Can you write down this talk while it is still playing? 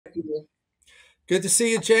you. Good to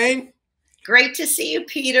see you, Jane. Great to see you,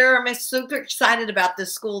 Peter. I'm super excited about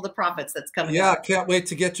this School of the Prophets that's coming Yeah, up. can't wait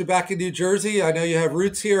to get you back in New Jersey. I know you have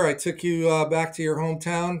roots here. I took you back to your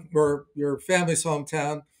hometown or your family's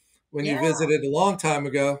hometown when you Yeah, visited a long time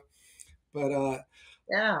ago. But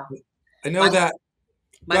yeah. I know My that.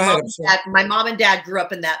 my Go ahead. mom I'm and sorry. dad grew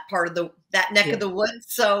up in that part of that neck Yeah, of the woods,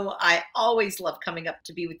 so I always love coming up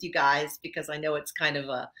to be with you guys because I know it's kind of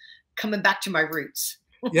a coming back to my roots.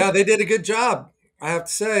 yeah, they did a good job. I have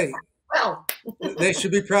to say, Well, they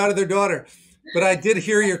should be proud of their daughter. But I did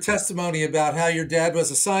hear your testimony about how your dad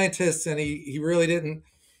was a scientist and he really didn't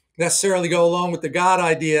necessarily go along with the God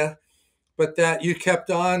idea, but that you kept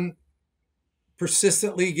on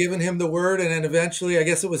persistently giving him the word, and then eventually, I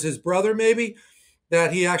guess it was his brother, maybe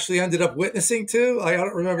that he actually ended up witnessing to. I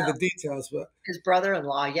don't remember the details, but his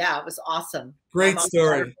brother-in-law, yeah, it was awesome. My great mom and dad are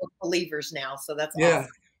story. both believers now, so that's Yeah,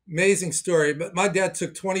 awesome. amazing story. But my dad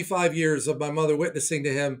took 25 years of my mother witnessing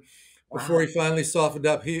to him before Wow. he finally softened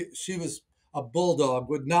up. She was a bulldog,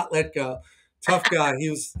 would not let go. Tough guy. He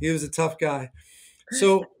was a tough guy.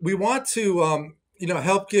 So we want to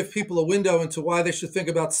help give people a window into why they should think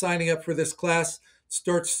about signing up for this class. It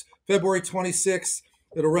starts February 26th.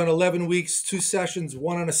 It'll run 11 weeks, two sessions,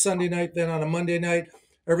 one on a Sunday night, then on a Monday night.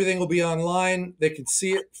 Everything will be online. They can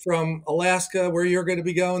see it from Alaska, where you're going to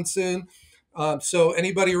be going soon. So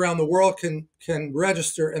anybody around the world can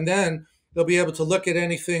register, and then they'll be able to look at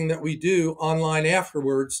anything that we do online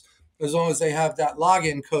afterwards, as long as they have that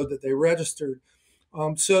login code that they registered.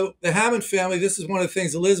 So the Hamon family, this is one of the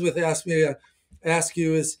things Elizabeth asked me to ask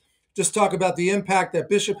you is just talk about the impact that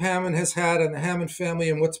Bishop Hamon has had on the Hamon family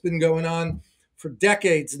and what's been going on for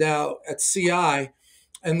decades now at CI,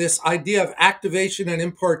 and this idea of activation and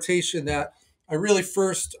impartation that I really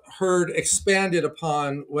first heard expanded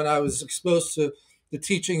upon when I was exposed to the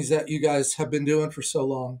teachings that you guys have been doing for so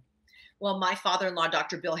long. Well, my father-in-law,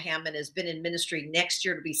 Dr. Bill Hamon, has been in ministry next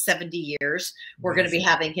year to be 70 years. We're going to be Amazing.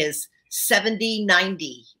 having his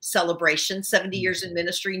 70-90 celebration, 70 years in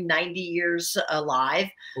ministry, 90 years alive.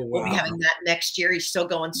 Oh, We'll be wow. having that next year. He's still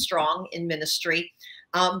going strong in ministry.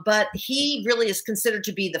 But he really is considered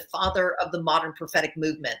to be the father of the modern prophetic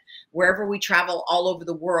movement. Wherever we travel all over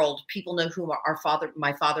the world, people know who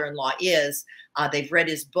my father-in-law is. They've read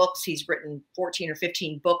his books. He's written 14 or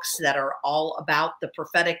 15 books that are all about the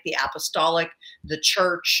prophetic, the apostolic, the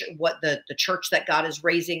church, what the church that God is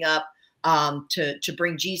raising up to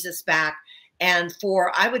bring Jesus back. And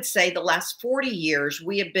for, I would say, the last 40 years,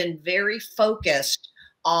 we have been very focused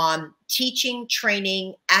on teaching,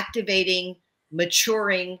 training, activating,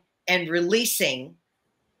 maturing, and releasing.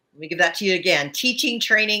 Let me give that to you again: teaching,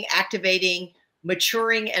 training, activating,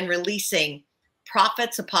 maturing, and releasing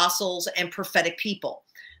prophets, apostles, and prophetic people.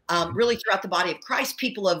 Really, throughout the body of Christ,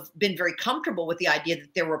 people have been very comfortable with the idea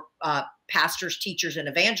that there were pastors, teachers, and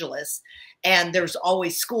evangelists. And there's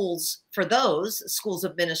always schools for those, schools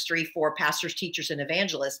of ministry for pastors, teachers, and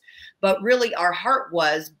evangelists. But really, our heart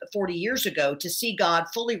was 40 years ago to see God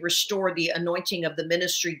fully restore the anointing of the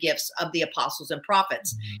ministry gifts of the apostles and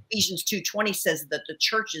prophets. Ephesians 2:20 says that the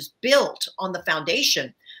church is built on the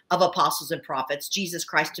foundation of apostles and prophets, Jesus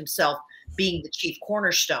Christ himself being the chief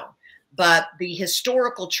cornerstone. But the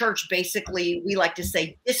historical church, basically, we like to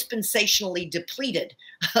say, dispensationally depleted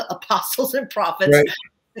apostles and prophets. Right.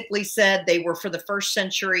 Basically said they were for the first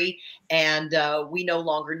century, and we no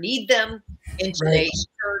longer need them in Right. today's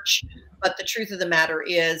church. But the truth of the matter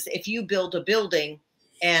is, if you build a building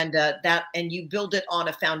and you build it on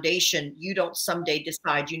a foundation, you don't someday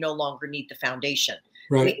decide you no longer need the foundation.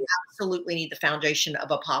 Right. We absolutely need the foundation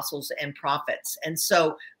of apostles and prophets. And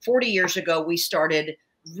so 40 years ago, we started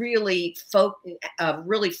really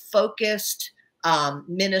focused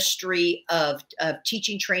ministry of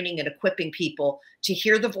teaching, training, and equipping people to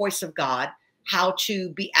hear the voice of God, how to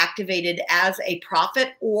be activated as a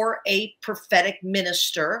prophet or a prophetic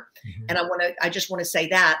minister. And I just want to say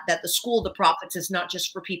that the School of the Prophets is not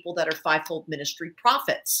just for people that are fivefold ministry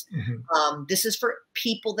prophets. Mhm. This is for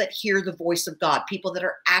people that hear the voice of God, people that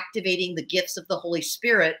are activating the gifts of the Holy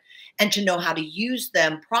Spirit and to know how to use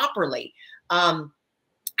them properly.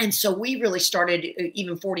 And so we really started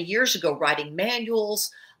even 40 years ago writing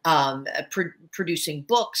manuals, producing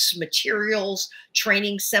books, materials,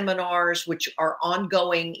 training seminars, which are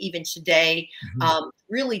ongoing even today, Mhm.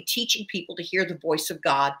 really teaching people to hear the voice of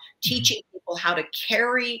God, Mhm. teaching people how to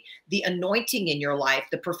carry the anointing in your life,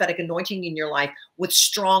 the prophetic anointing in your life with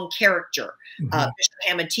strong character. Mhm. Bishop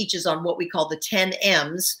Hamon teaches on what we call the 10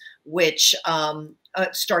 M's, which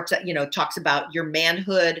starts at, talks about your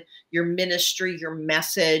manhood, your ministry, your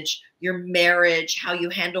message, your marriage, how you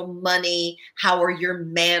handle money, how are your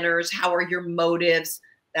manners, how are your motives,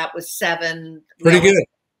 That was 7. Pretty good.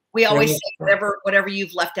 We For a always nice say try. whatever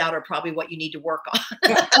you've left out are probably what you need to work on.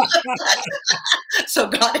 So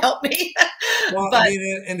God help me. Well, I But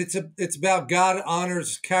mean, and it's about God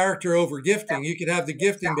honors character over gifting. You could have the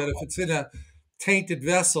gifting, but if it's in a tainted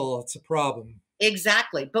vessel, it's a problem.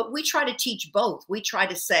 exactly. But we try to teach both. We try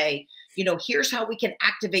to say, here's how we can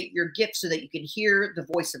activate your gift so that you can hear the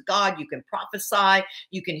voice of God. You can prophesy,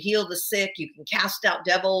 you can heal the sick, you can cast out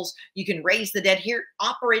devils, you can raise the dead, here,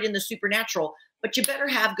 operate in the supernatural, but you better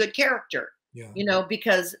have good character, Yeah.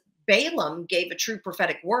 because Balaam gave a true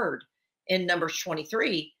prophetic word in Numbers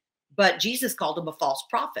 23, but Jesus called him a false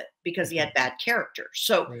prophet because he had bad character.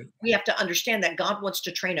 So Right. we have to understand that God wants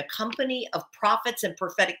to train a company of prophets and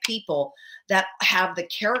prophetic people that have the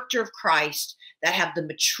character of Christ, that have the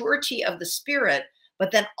maturity of the Spirit,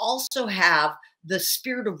 but then also have the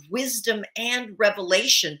spirit of wisdom and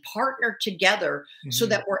revelation partnered together so Mhm.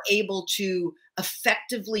 that we're able to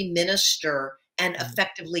effectively minister and Mhm.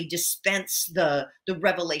 effectively dispense the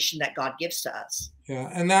revelation that God gives to us. Yeah,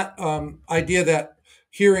 and that idea that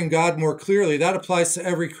hearing God more clearly, that applies to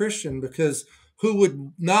every Christian, because who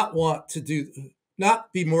would not want to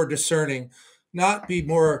not be more discerning, not be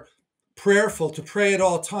more prayerful, to pray at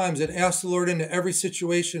all times and ask the Lord into every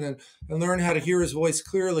situation, and learn how to hear his voice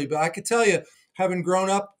clearly. But I could tell you, having grown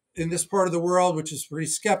up in this part of the world, which is pretty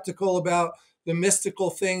skeptical about the mystical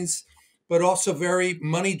things, but also very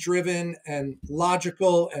money driven and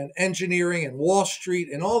logical and engineering and Wall Street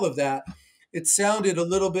and all of that, it sounded a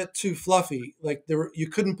little bit too fluffy, like you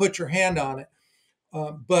couldn't put your hand on it.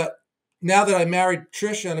 But now that I married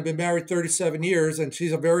Trisha, and I've been married 37 years, and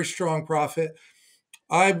she's a very strong prophet,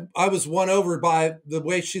 I was won over by the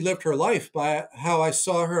way she lived her life, by how I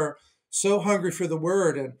saw her so hungry for the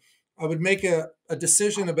word. And I would make a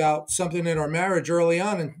decision about something in our marriage early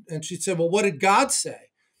on, and she'd say, "Well, what did God say?"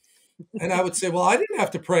 And I would say, "Well, I didn't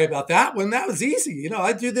have to pray about that one. That was easy.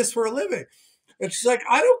 I do this for a living." And she's like,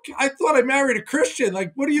 I thought I married a Christian.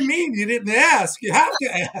 Like, what do you mean you didn't ask? You have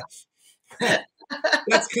to ask.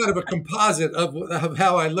 That's kind of a composite of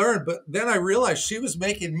how I learned. But then I realized she was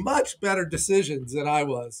making much better decisions than I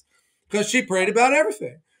was, because she prayed about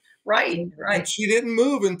everything. Right, And right. she didn't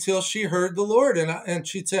move until she heard the Lord. And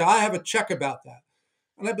she'd say, "I have a check about that."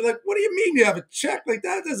 And I'd be like, "What do you mean you have a check? Like,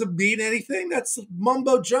 that doesn't mean anything. That's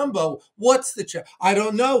mumbo jumbo. What's the check?" "I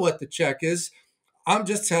don't know what the check is. I'm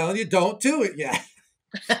just telling you, don't do it yet."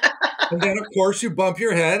 And then, of course, you bump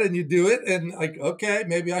your head and you do it. And like, okay,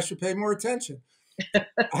 maybe I should pay more attention.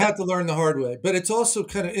 I had to learn the hard way. But it's also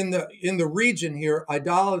kind of in the region here,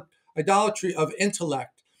 idolatry of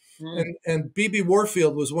intellect. Mm. And B.B.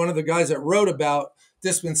 Warfield was one of the guys that wrote about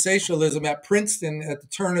dispensationalism at Princeton at the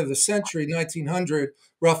turn of the century, 1900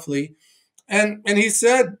 roughly. And he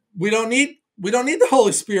said, we don't need the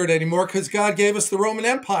Holy Spirit anymore, because God gave us the Roman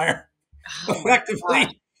Empire. Oh my gosh.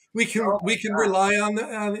 Effectively, we can Oh we can my rely on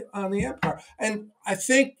the empire. And I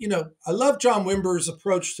think, I love John Wimber's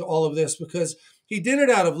approach to all of this, because he did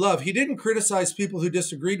it out of love. He didn't criticize people who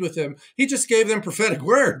disagreed with him. He just gave them prophetic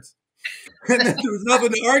words. And then there was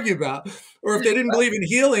nothing to argue about. Or if they didn't believe in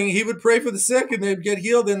healing, he would pray for the sick and they'd get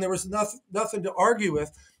healed, and there was nothing to argue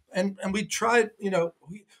with. And we tried,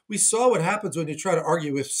 we saw what happens when you try to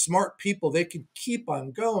argue with smart people. They can keep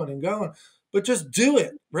on going and going, but just do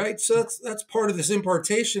it, right? So that's part of this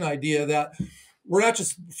impartation idea, that we're not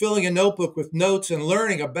just filling a notebook with notes and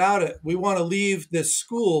learning about it. We want to leave this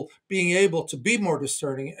school being able to be more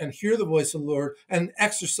discerning and hear the voice of the Lord and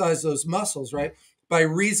exercise those muscles, right? By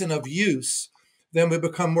reason of use, then we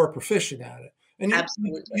become more proficient at it. And you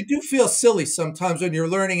Absolutely. do feel silly sometimes when you're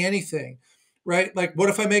learning anything, right? Like, what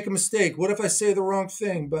if I make a mistake? What if I say the wrong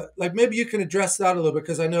thing? But like, maybe you can address that a little bit,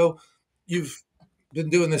 because I know you've been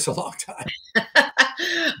doing this a long time.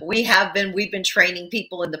 We've been training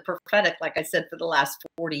people in the prophetic, like I said, for the last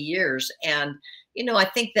 40 years. And, I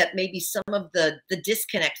think that maybe some of the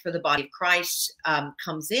disconnect for the body of Christ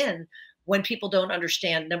comes in when people don't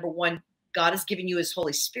understand. Number one, God has given you his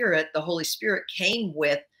Holy Spirit. The Holy Spirit came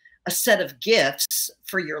with a set of gifts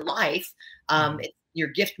for your life. Mhm. Your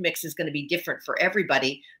gift mix is going to be different for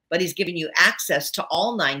everybody, but he's giving you access to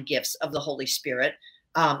all 9 gifts of the Holy Spirit.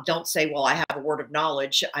 Don't say, "Well, I have a word of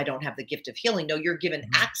knowledge, I don't have the gift of healing." No, you're given Mhm.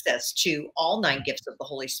 access to all 9 gifts of the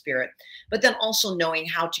Holy Spirit, but then also knowing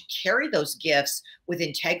how to carry those gifts with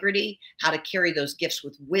integrity, how to carry those gifts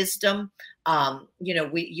with wisdom.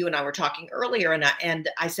 You and I were talking earlier, and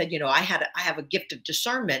I said, I have a gift of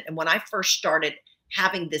discernment, and when I first started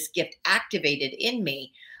having this gift activated in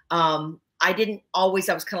me, I didn't always.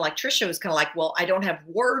 I was kind of like Trisha. Was kind of like, well, I don't have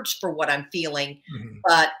words for what I'm feeling, Mhm.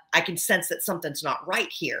 but I can sense that something's not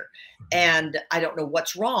right here. Mhm. And I don't know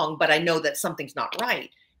what's wrong, but I know that something's not right.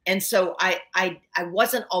 And so I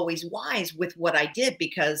wasn't always wise with what I did,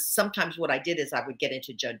 because sometimes what I did is I would get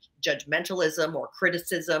into judgmentalism or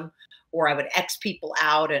criticism, or I would X people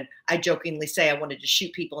out, and I jokingly say I wanted to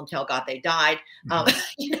shoot people and tell God they died. Um,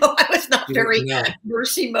 Mhm. I was not You very didn't know.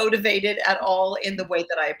 mercy motivated at all in the way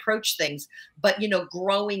that I approach things. But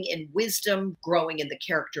growing in wisdom, growing in the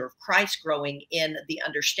character of Christ, growing in the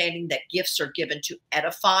understanding that gifts are given to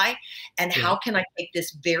edify, and Right, how can I take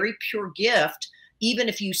this very pure gift, even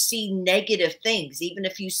if you see negative things, even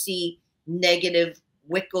if you see negative,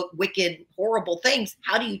 wicked, horrible things,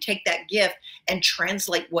 how do you take that gift and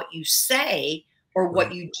translate what you say or what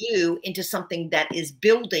right, you do into something that is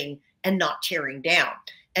building and not tearing down?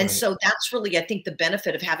 And right. so that's really, I think, the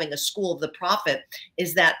benefit of having a school of the prophet,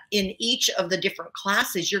 is that in each of the different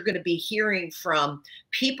classes, you're going to be hearing from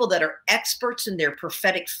people that are experts in their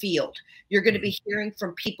prophetic field. You're going to Mhm, be hearing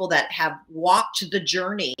from people that have walked the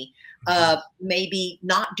journey mhm, maybe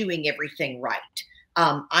not doing everything right.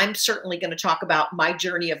 I'm certainly going to talk about my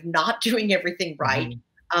journey of not doing everything right,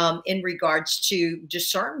 mhm. in regards to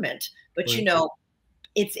discernment. But Right,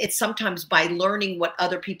 it's sometimes by learning what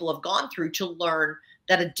other people have gone through to learn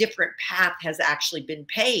that a different path has actually been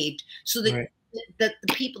paved, so that right.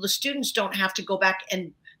 the people, the students, don't have to go back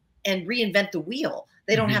and reinvent the wheel.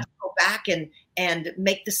 They don't have Mhm. to go back and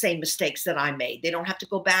make the same mistakes that I made. They don't have to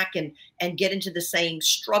go back and get into the same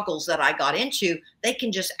struggles that I got into. They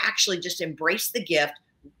can just actually just embrace the gift,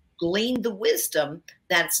 glean the wisdom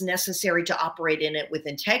that's necessary to operate in it with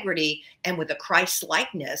integrity and with a Christ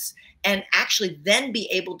likeness, and actually then be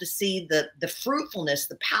able to see the fruitfulness,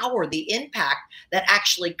 the power, the impact that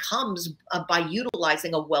actually comes by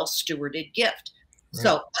utilizing a well stewarded gift. Right,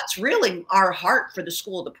 So that's really our heart for the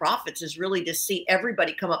School of the Prophets, is really to see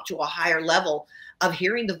everybody come up to a higher level of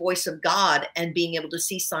hearing the voice of God and being able to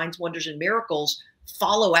see signs, wonders, and miracles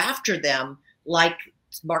follow after them, like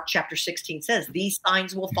Mark chapter 16 says, these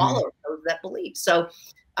signs will follow mhm. those that believe. So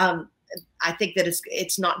um, I think that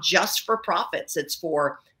it's not just for prophets, it's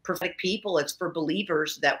for prophetic people, it's for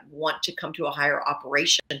believers that want to come to a higher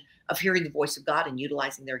operation of hearing the voice of God and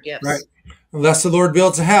utilizing their Right. gifts. Unless the Lord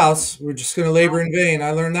builds a house, we're just gonna labor in vain.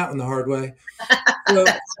 I learned that one the hard way. So,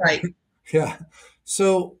 That's right. yeah.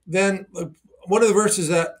 So then, one of the verses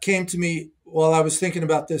that came to me while I was thinking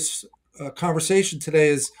about this, conversation today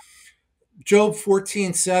is Job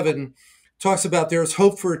 14:7 talks about there's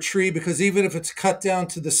hope for a tree because even if it's cut down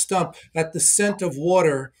to the stump at the scent of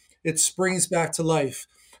water, it springs back to life.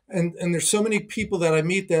 And there's so many people that I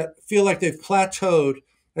meet that feel like they've plateaued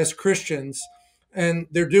as Christians and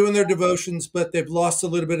they're doing their devotions, but they've lost a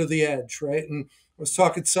little bit of the edge, right? And I was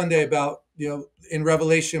talking Sunday about, in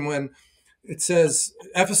Revelation when it says,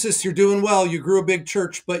 Ephesus, you're doing well, you grew a big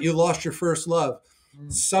church, but you lost your first love.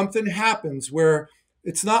 Mm. Something happens where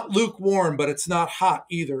it's not lukewarm, but it's not hot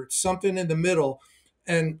either. It's something in the middle.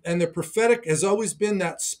 And the prophetic has always been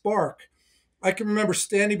that spark. I can remember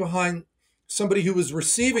standing behind somebody who was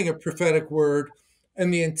receiving a prophetic word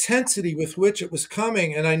and the intensity with which it was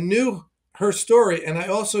coming. And I knew her story. And I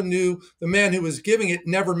also knew the man who was giving it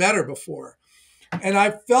never met her before. And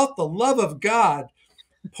I felt the love of God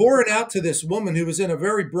pouring out to this woman who was in a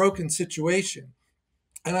very broken situation.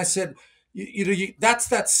 And I said, that's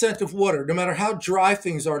that scent of water. No matter how dry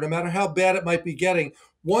things are, no matter how bad it might be getting,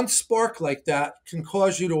 one spark like that can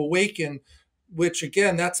cause you to awaken. Which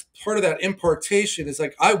again, that's part of that impartation. Is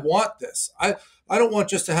like, I want this. I don't want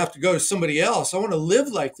just to have to go to somebody else. I want to live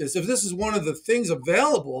like this. If this is one of the things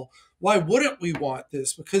available, why wouldn't we want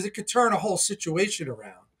this? Because it could turn a whole situation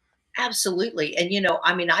around. Absolutely. And,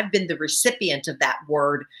 I mean, I've been the recipient of that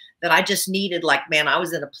word that I just needed. Like, man, I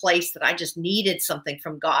was in a place that I just needed something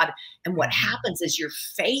from God. And what Hmm. happens is your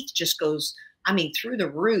faith just goes, I mean, through the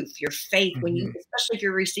roof. Your faith, when you, Hmm. especially if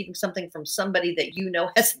you're receiving something from somebody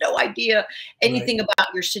that has no idea Right. anything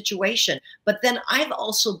about your situation. But then I've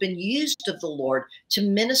also been used of the Lord to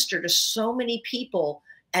minister to so many people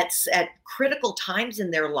at critical times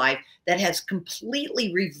in their life that has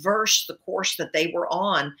completely reversed the course that they were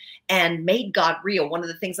on and made God real. One of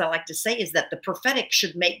the things I like to say is that the prophetic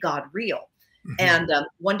should make God real. Hmm. And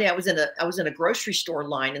one day I was in a grocery store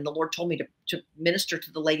line, and the Lord told me to minister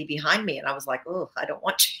to the lady behind me, and I was like, oh, I don't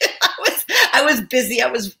want to. I was busy. I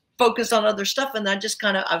was focused on other stuff, and I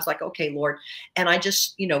was like, okay, Lord, and I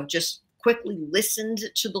just quickly listened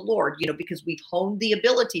to the Lord, because we've honed the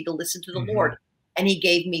ability to listen to the Lord, Hmm. and He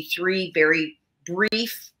gave me three very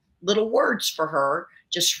brief little words for her,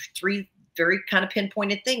 just three very kind of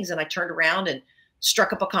pinpointed things. And I turned around and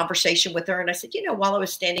struck up a conversation with her. And I said, while I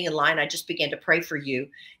was standing in line, I just began to pray for you.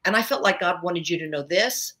 And I felt like God wanted you to know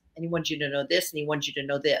this, and He wanted you to know this, and He wanted you to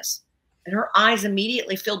know this. And her eyes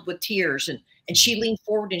immediately filled with tears. And And she leaned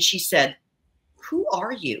forward and she said, "Who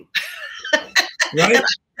are you?" Right?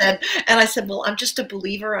 And I said, "Well, I'm just a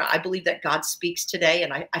believer. I believe that God speaks today.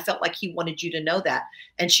 And I felt like he wanted you to know that."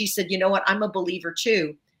 And she said, "You know what? I'm a believer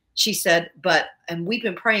too." She said, and we've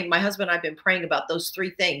been praying, my husband and I have been praying about those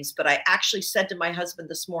three things. But I actually said to my husband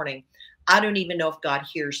this morning, I don't even know if God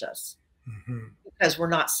hears us Hmm. because we're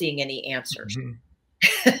not seeing any answers. Hmm.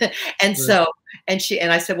 And Right. so,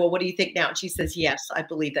 and I said, "Well, what do you think now?" And she says, "Yes, I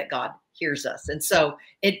believe that God hears us." And so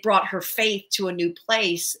it brought her faith to a new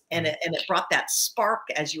place. And Right. it brought that spark,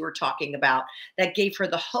 as you were talking about, that gave her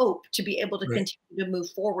the hope to be able to Right. continue to move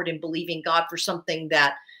forward in believing God for something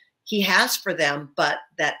that he has for them, but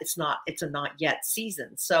that it's a not yet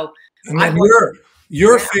season. So And I then want,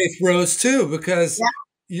 your yeah, faith rose too, because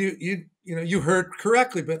yeah, you heard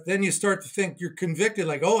correctly, but then you start to think, you're convicted,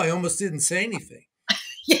 like, oh, I almost didn't say anything.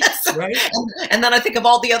 yes. Right? And then I think of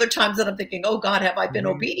all the other times that I'm thinking, oh God, have I been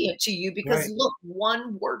Hmm. obedient to you? Because Right. look,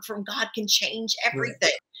 one word from God can change Right.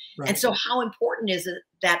 everything. And Right. so, how important is it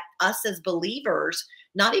that us as believers,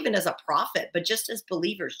 not even as a prophet, but just as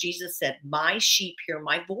believers, Jesus said, "My sheep hear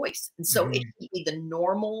my voice." And so, it Hmm. should be the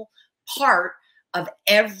normal part of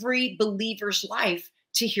every believer's life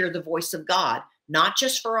to hear the voice of God, not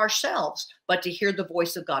just for ourselves, but to hear the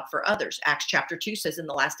voice of God for others. Acts chapter 2 says, "In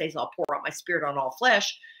the last days, I'll pour out my spirit on all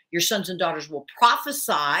flesh. Your sons and daughters will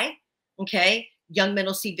prophesy." Okay. Young men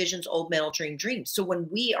will see visions, old men will dream dreams. So when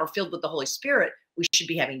we are filled with the Holy Spirit, we should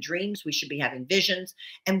be having dreams, we should be having visions,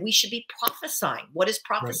 and we should be prophesying. What is Right.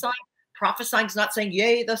 prophesying? Prophesying is not saying,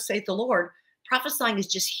 "Yea, thus saith the Lord." Prophesying is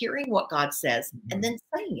just hearing what God says and Mhm. then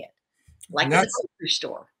saying it, And like in the grocery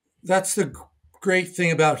store. that's the great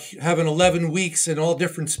thing about having 11 weeks and all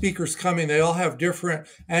different speakers coming. They all have different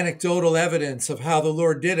anecdotal evidence of how the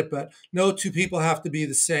Lord did it, but no two people have to be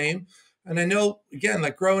the same. And I know, again,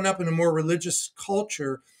 like growing up in a more religious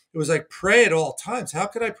culture, it was like, pray at all times. How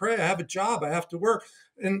could I pray? I have a job, I have to work.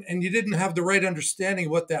 And you didn't have the right understanding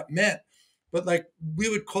of what that meant. But like we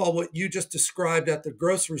would call what you just described at the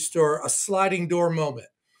grocery store a sliding door moment,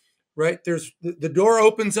 right? There's the door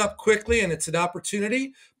opens up quickly and it's an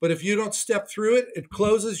opportunity, but if you don't step through it, it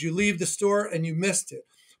closes, you leave the store and you missed it.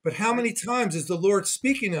 But how Right. many times is the Lord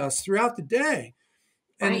speaking to us throughout the day?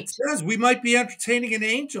 And it Right. says we might be entertaining an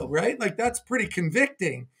angel, right? Like that's pretty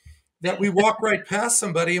convicting that we walk right past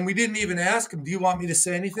somebody and we didn't even ask them, do you want me to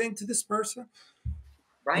say anything to this person?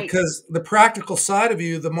 Right. Because the practical side of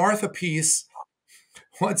you, the Martha piece,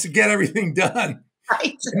 wants to get everything done.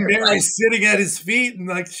 Right. And Right. Mary's sitting at his feet and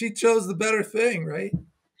like she chose the better thing, right?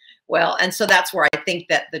 Well, and so that's where I think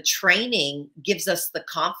that the training gives us the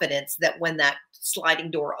confidence that when that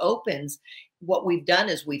sliding door opens, what we've done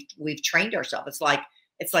is we've trained ourselves.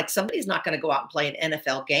 It's like somebody's not going to go out and play an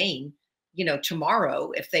NFL game,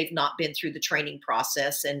 tomorrow if they've not been through the training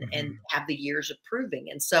process and Mhm. have the years of proving.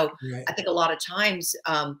 And so Right. I think a lot of times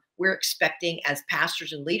we're expecting, as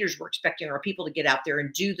pastors and leaders, we're expecting our people to get out there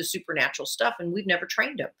and do the supernatural stuff, and we've never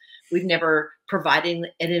trained them. We've never provided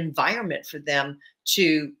an environment for them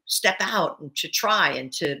to step out and to try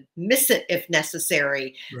and to miss it if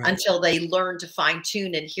necessary Right. until they learn to fine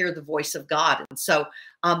tune and hear the voice of God. And so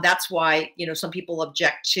that's why, some people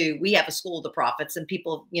object to, we have a school of the prophets, and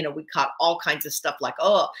people, we caught all kinds of stuff like,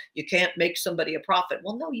 oh, you can't make somebody a prophet.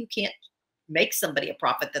 Well, no, you can't make somebody a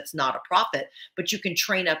prophet that's not a prophet, but you can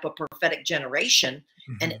train up a prophetic generation.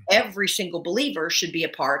 And Mhm. every single believer should be a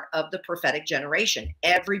part of the prophetic generation.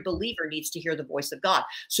 Every believer needs to hear the voice of God.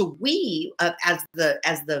 So we, as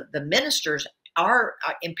the ministers, our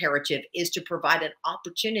imperative is to provide an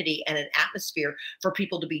opportunity and an atmosphere for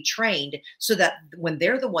people to be trained, so that when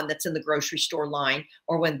they're the one that's in the grocery store line,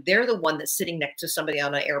 or when they're the one that's sitting next to somebody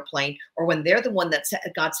on an airplane, or when they're the one that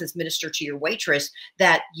God says minister to your waitress,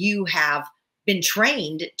 that you have been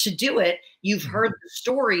trained to do it. You've heard Mhm. the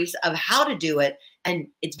stories of how to do it, and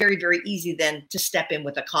it's very, very easy then to step in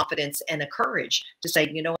with a confidence and a courage to say,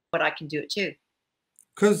 you know what, I can do it too.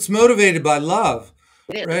 'Cause it's motivated by love,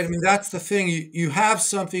 It right? I is. mean, that's the thing. You have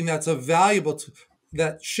something that's a valuable to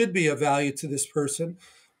that should be a value to this person.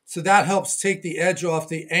 So that helps take the edge off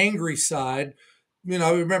the angry side.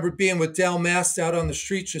 I remember being with Dale Mast out on the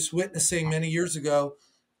streets, just witnessing many years ago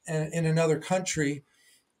in another country.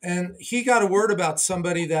 And he got a word about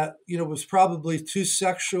somebody that, was probably too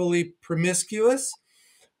sexually promiscuous.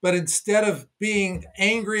 But instead of being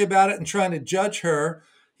angry about it and trying to judge her,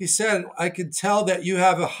 he said, I could tell that you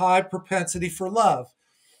have a high propensity for love.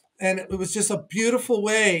 And it was just a beautiful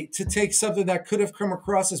way to take something that could have come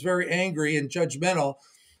across as very angry and judgmental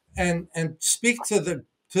and speak to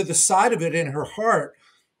the side of it in her heart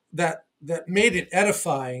that made it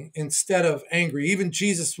edifying instead of angry. Even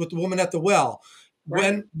Jesus with the woman at the well,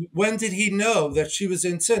 right, when did he know that she was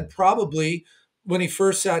in sin? Probably when he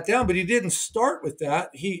first sat down, but he didn't start with that.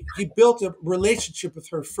 He built a relationship with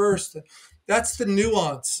her first. That's the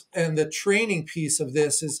nuance and the training piece of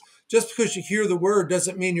this is just because you hear the word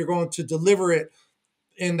doesn't mean you're going to deliver it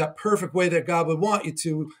in the perfect way that God would want you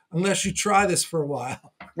to, unless you try this for a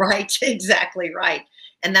while. right, exactly right.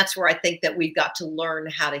 And that's where I think that we've got to learn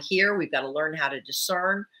how to hear, we've got to learn how to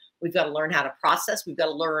discern, we've got to learn how to process, we've got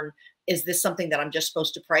to learn, is this something that I'm just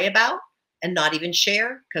supposed to pray about and not even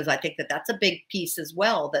share? Because I think that that's a big piece as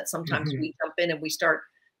well, that sometimes Mhm. we jump in and we start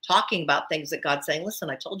talking about things that God's saying, listen,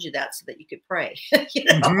 I told you that so that you could pray. Mhm.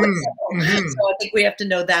 So Mhm. I think we have to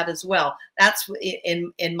know that as well. That's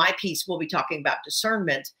in my piece, we'll be talking about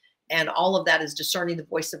discernment, and all of that is discerning the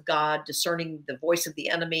voice of God, discerning the voice of the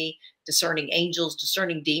enemy, discerning angels,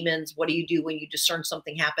 discerning demons. What do you do when you discern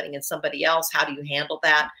something happening in somebody else? How do you handle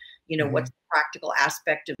that? What's Mhm. the practical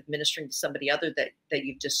aspect of ministering to somebody other that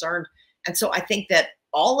you've discerned? And so I think that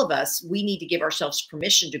all of us, we need to give ourselves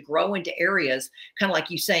permission to grow into areas, kind of like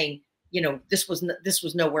you saying, this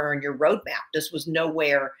was nowhere in your roadmap. This was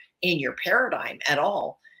nowhere in your paradigm at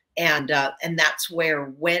all. And that's where,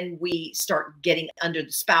 when we start getting under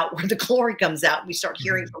the spout where the glory comes out, we start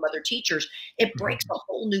hearing Mhm. from other teachers, it breaks Mhm. a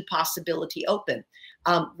whole new possibility open.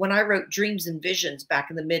 When I wrote Dreams and Visions back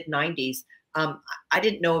in the mid 90s, I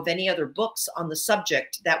didn't know of any other books on the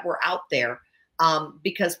subject that were out there,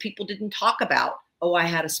 because people didn't talk about, oh, I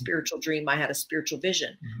had a spiritual dream, I had a spiritual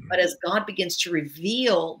vision. But Mhm. as God begins to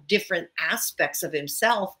reveal different aspects of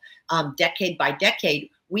himself, decade by decade,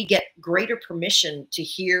 we get greater permission to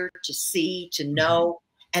hear, to see, to Mhm. know,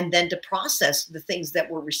 and then to process the things that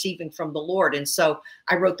we're receiving from the Lord. And so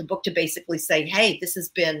I wrote the book to basically say, hey, this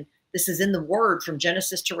is in the word from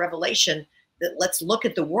Genesis to Revelation, that let's look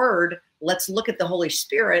at the word, let's look at the Holy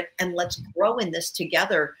Spirit, and let's Mhm. grow in this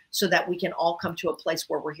together so that we can all come to a place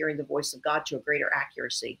where we're hearing the voice of God to a greater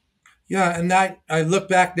accuracy. Yeah, and that I look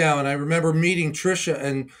back now and I remember meeting Trisha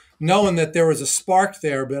and knowing that there was a spark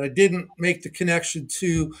there, but I didn't make the connection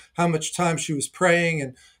to how much time she was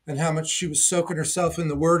praying and how much she was soaking herself in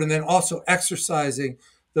the word and then also exercising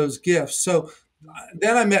those gifts. So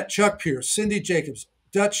then I met Chuck Pierce, Cindy Jacobs,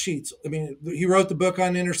 Dutch Sheets. I mean, he wrote the book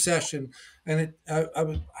on intercession, and I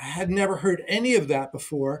had never heard any of that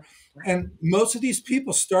before. Right, And most of these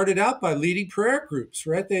people started out by leading prayer groups,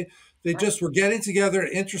 right? They right, just were getting together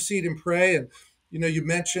to intercede and pray. And you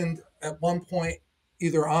mentioned at one point,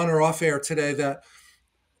 either on or off air today, that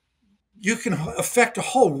you can affect a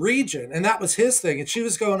whole region, and that was his thing. And she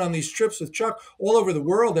was going on these trips with Chuck all over the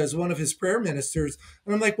world as one of his prayer ministers.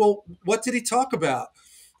 And I'm like, well, what did he talk about?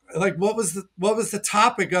 Like, what was the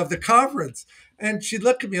topic of the conference? And she'd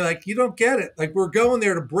look at me like, you don't get it. Like, we're going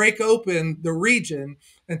there to break open the region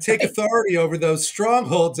and take right, authority over those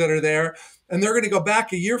strongholds that are there. And they're going to go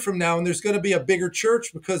back a year from now and there's going to be a bigger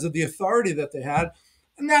church because of the authority that they had.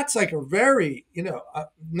 And that's like a very,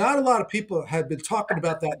 not a lot of people had been talking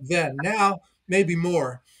about that then. Now maybe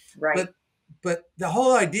more. right. But the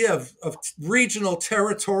whole idea of regional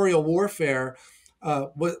territorial warfare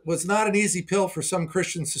was not an easy pill for some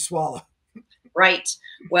Christians to swallow. Right.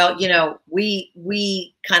 Well,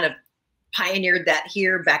 we kind of pioneered that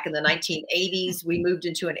here back in the 1980s. We moved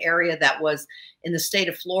into an area that was in the state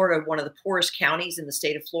of Florida, one of the poorest counties in the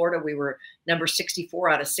state of Florida. We were number 64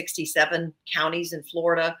 out of 67 counties in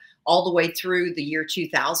Florida, all the way through the year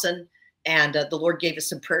 2000. And the Lord gave us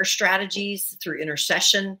some prayer strategies through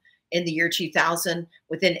intercession in the year 2000.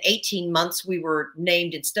 Within 18 months, we were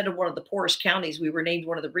named, instead of one of the poorest counties, we were named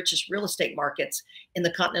one of the richest real estate markets in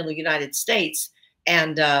the continental United States.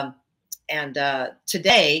 And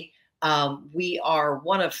today, we are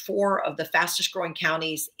one of four of the fastest growing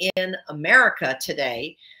counties in America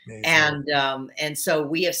today. Amazing. And so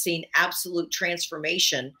we have seen absolute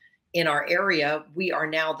transformation in our area. We are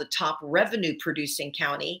now the top revenue producing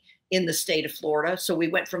county in the state of Florida. So we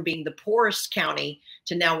went from being the poorest county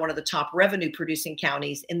to now one of the top revenue producing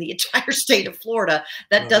counties in the entire state of Florida.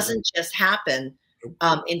 That Love it. doesn't just happen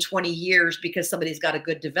in 20 years because somebody's got a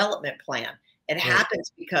good development plan. It Right.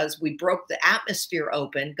 happens because we broke the atmosphere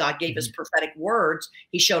open. God gave us Mhm. prophetic words.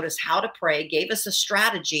 He showed us how to pray, gave us a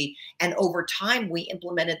strategy. And over time, we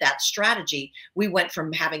implemented that strategy. We went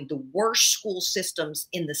from having the worst school systems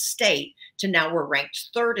in the state to now we're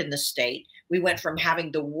ranked third in the state. We went from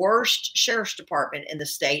having the worst sheriff's department in the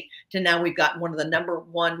state to now we've got one of the number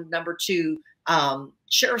one, number two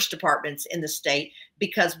sheriff's departments in the state.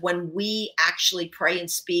 because when we actually pray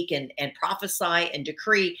and speak and prophesy and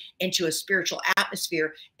decree into a spiritual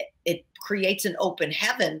atmosphere, it creates an open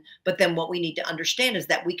heaven. But then what we need to understand is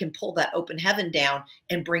that we can pull that open heaven down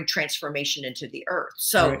and bring transformation into the earth.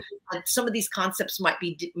 So Right. some of these concepts might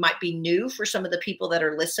be new for some of the people that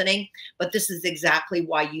are listening, but this is exactly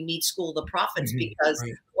why you need School of the Prophets, Mhm. because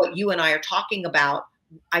Right. what you and I are talking about,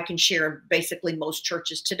 I can share in basically most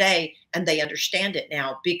churches today, and they understand it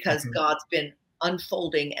now because Mhm. God's been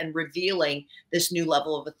unfolding and revealing this new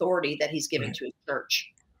level of authority that he's giving Right. to his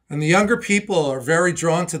church. And the younger people are very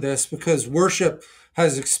drawn to this because worship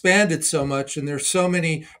has expanded so much, and there's so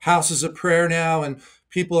many houses of prayer now, and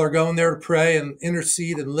people are going there to pray and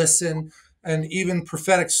intercede and listen, and even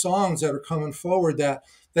prophetic songs that are coming forward that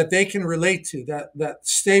they can relate to, that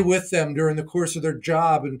stay with them during the course of their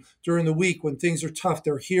job and during the week when things are tough.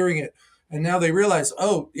 They're hearing it, and now they realize,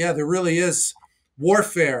 oh yeah, there really is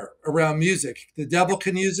warfare around music. The devil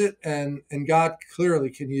can use it, and God clearly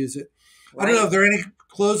can use it. I don't know Right. if there are any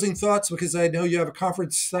closing thoughts, because I know you have a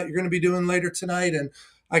conference that you're going to be doing later tonight, and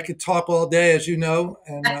I could talk all day, as you know,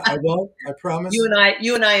 and I won't. I You promise.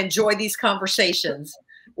 and I enjoy these conversations.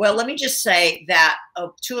 Well, let me just say that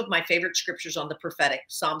two of my favorite scriptures on the prophetic,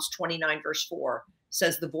 Psalms 29 verse 4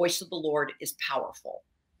 says, the voice of the Lord is powerful.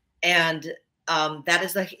 And that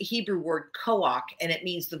is the Hebrew word koach, and it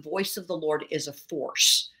means the voice of the Lord is a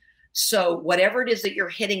force. So whatever it is that you're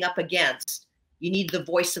hitting up against, you need the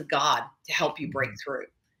voice of God to help you break Mhm. through.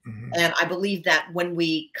 Mhm. And I believe that when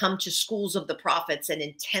we come to schools of the prophets and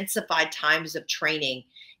intensified times of training,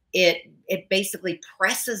 it basically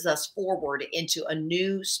presses us forward into a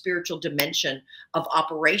new spiritual dimension of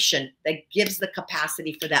operation that gives the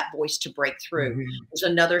capacity for that voice to break through. Mhm.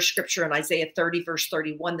 There's another scripture in Isaiah 30 verse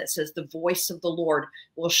 31 that says the voice of the Lord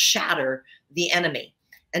will shatter the enemy.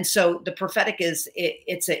 And so the prophetic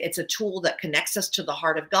it's a tool that connects us to the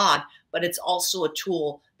heart of God, but it's also a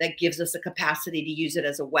tool that gives us a capacity to use it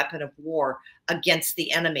as a weapon of war against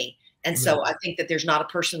the enemy. And Amen. so I think that there's not a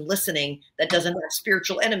person listening that doesn't have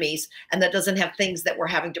spiritual enemies and that doesn't have things that we're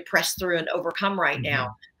having to press through and overcome right now.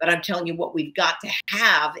 Mhm. But I'm telling you, what we've got to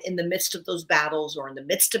have in the midst of those battles or in the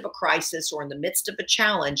midst of a crisis or in the midst of a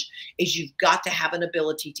challenge is you've got to have an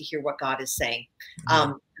ability to hear what God is saying.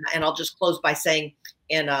 Amen. And I'll just close by saying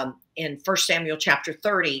in 1 Samuel chapter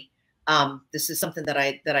 30, this is something that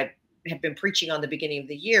I have been preaching on the beginning of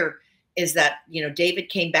the year, is that David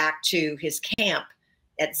came back to his camp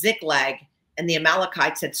at Ziklag, and the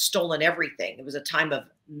Amalekites had stolen everything. It was a time of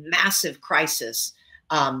massive crisis.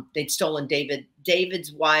 They'd stolen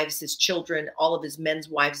David's wives, his children, all of his men's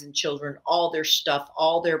wives and children, all their stuff,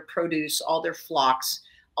 all their produce, all their flocks,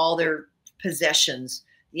 all their possessions.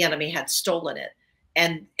 The enemy had stolen it,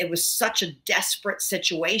 and it was such a desperate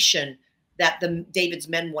situation that David's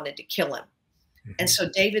men wanted to kill him. And Mhm. so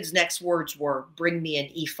David's next words were, "Bring me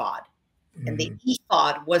an ephod." And the Mhm.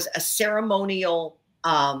 ephod was a ceremonial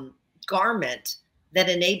garment that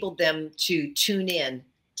enabled them to tune in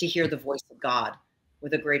to hear the voice of God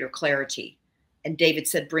with a greater clarity. And David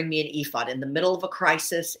said, "Bring me an ephod." In the middle of a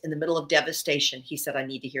crisis, in the middle of devastation, he said, "I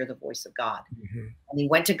need to hear the voice of God." Mhm. And he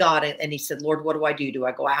went to God and he said, "Lord, what do I do? Do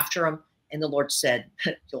I go after him?" And the Lord said,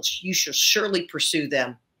 "You shall surely pursue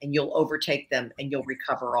them, and you'll overtake them, and you'll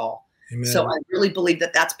recover all." So Amen. I really believe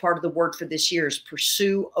that that's part of the word for this year is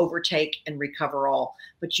pursue, overtake, and recover all.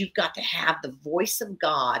 But you've got to have the voice of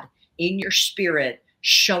God in your spirit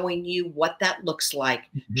showing you what that looks like,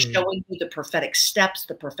 Mhm. showing you the prophetic steps,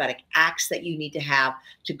 the prophetic acts that you need to have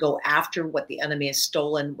to go after what the enemy has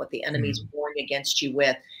stolen, what the enemy is Mhm. warring against you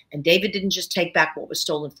with. And David didn't just take back what was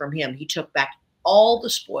stolen from him, he took back all the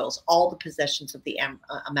spoils, all the possessions of the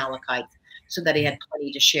Amalekites, so that he had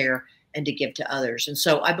plenty to share and to give to others. And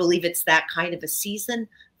so I believe it's that kind of a season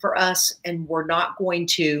for us, and we're not going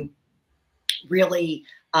to really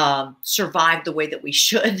survive the way that we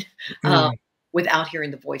should uh, Mhm. without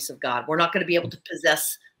hearing the voice of God. We're not going to be able to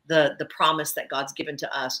possess the promise that God's given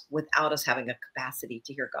to us without us having a capacity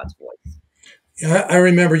to hear God's voice. Yeah, I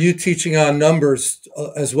remember you teaching on Numbers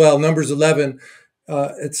as well. Numbers 11.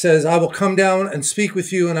 It says, "I will come down and speak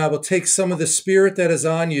with you, and I will take some of the spirit that is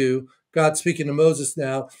on you," God speaking to Moses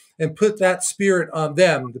now, "and put that spirit on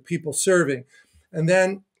them," the people serving. "And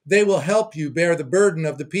then they will help you bear the burden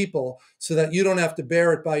of the people so that you don't have to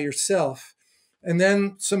bear it by yourself." And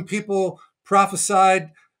then some people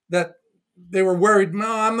prophesied that they were worried. No,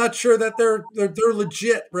 I'm not sure that they're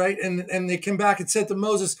legit, right? And they came back and said to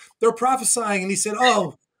Moses, "They're prophesying," and he said,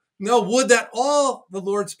 "Oh, no, would that all the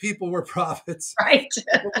Lord's people were prophets." Right.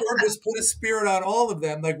 The Lord has put a spirit on all of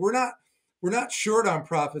them. Like we're not short on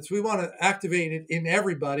prophets. We want to activate it in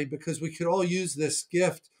everybody because we could all use this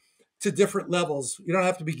gift to different levels. You don't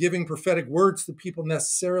have to be giving prophetic words to people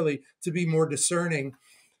necessarily to be more discerning.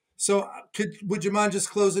 So would you mind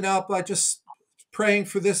just closing out by just praying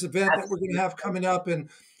for this event that we're going to have coming up, and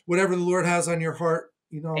whatever the Lord has on your heart,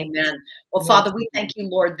 Amen. Well, Father, we thank you,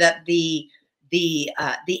 Lord, that the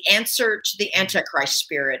answer to the Antichrist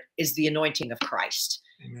spirit is the anointing of Christ.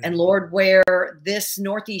 Amen. And Lord, where this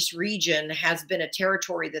Northeast region has been a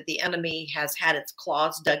territory that the enemy has had its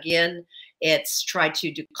claws dug in, it's tried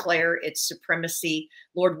to declare its supremacy.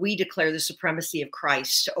 Lord, we declare the supremacy of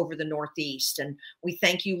Christ over the Northeast. And we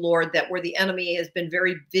thank you, Lord, that where the enemy has been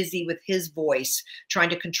very busy with his voice, trying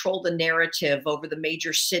to control the narrative over the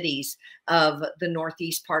major cities of the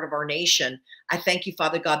Northeast part of our nation, I thank you,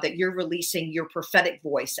 Father God, that you're releasing your prophetic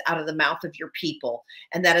voice out of the mouth of your people.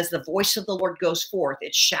 And that as the voice of the Lord goes forth,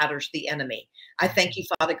 it shatters the enemy. I thank you,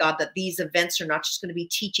 Father God, that these events are not just going to be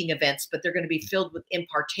teaching events, but they're going to be filled with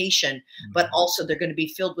impartation, but also they're going to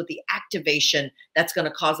be filled with the activation that's going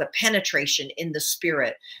to cause a penetration in the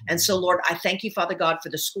spirit. And so, Lord, I thank you, Father God, for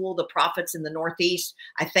the school of the prophets in the Northeast.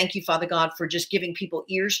 I thank you, Father God, for just giving people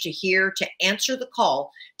ears to hear, to answer the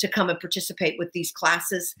call to come and participate with these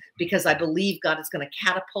classes, because I believe God is going to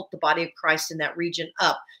catapult the body of Christ in that region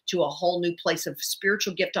up to a whole new place of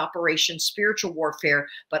spiritual gift operation, spiritual warfare,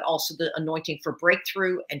 but also the anointing for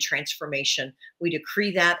breakthrough and transformation. We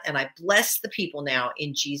decree that, and I bless the people now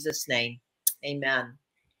in Jesus' name. Amen.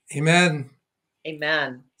 Amen.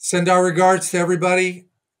 Amen. Send our regards to everybody.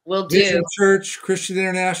 Will Vision do. Church, Christian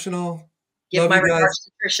International. Give Love my you guys. regards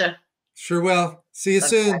to Trisha. Sure will. See you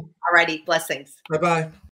soon. All righty. Blessings.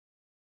 Bye-bye.